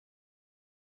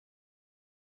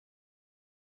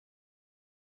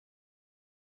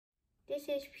This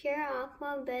is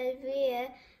PurAqua Belle Vie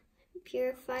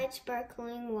Purified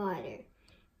Sparkling Water.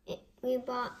 We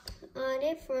bought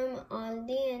it from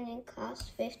ALDI and it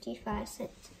cost 55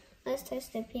 cents. Let's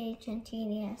test the pH and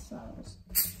TDS levels.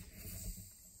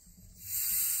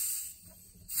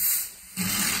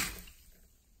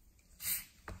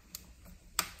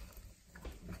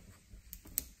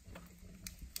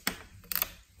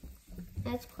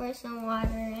 Let's pour some water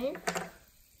in.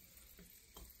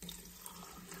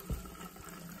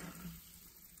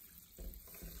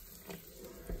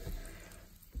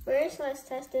 First, let's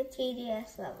test the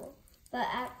TDS level. But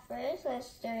at first, let's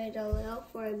stir it a little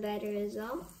for a better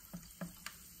result.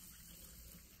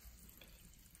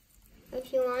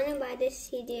 If you want to buy this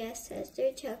TDS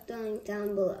tester, check the link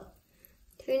down below.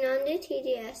 Turn on the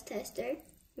TDS tester,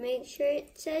 make sure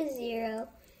it says 0,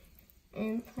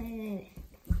 and put it in.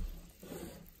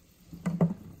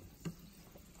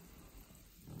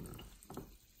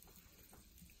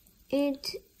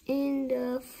 It's in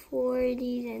the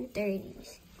 40s and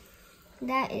 30s.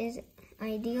 That is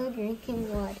ideal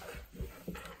drinking water.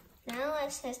 Now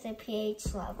let's test the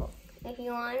pH level. If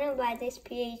you want to buy this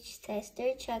pH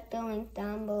tester, check the link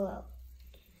down below.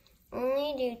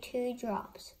 Only do 2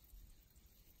 drops.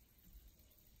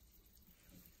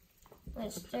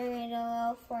 Let's stir it a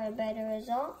little for a better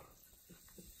result.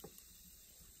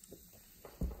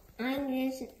 I'm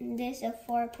using this a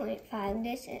 4.5.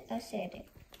 This is acidic.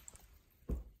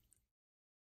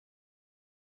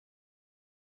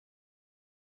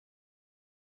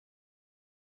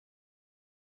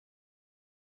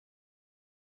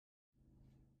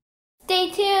 Stay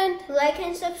tuned, Like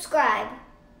and subscribe.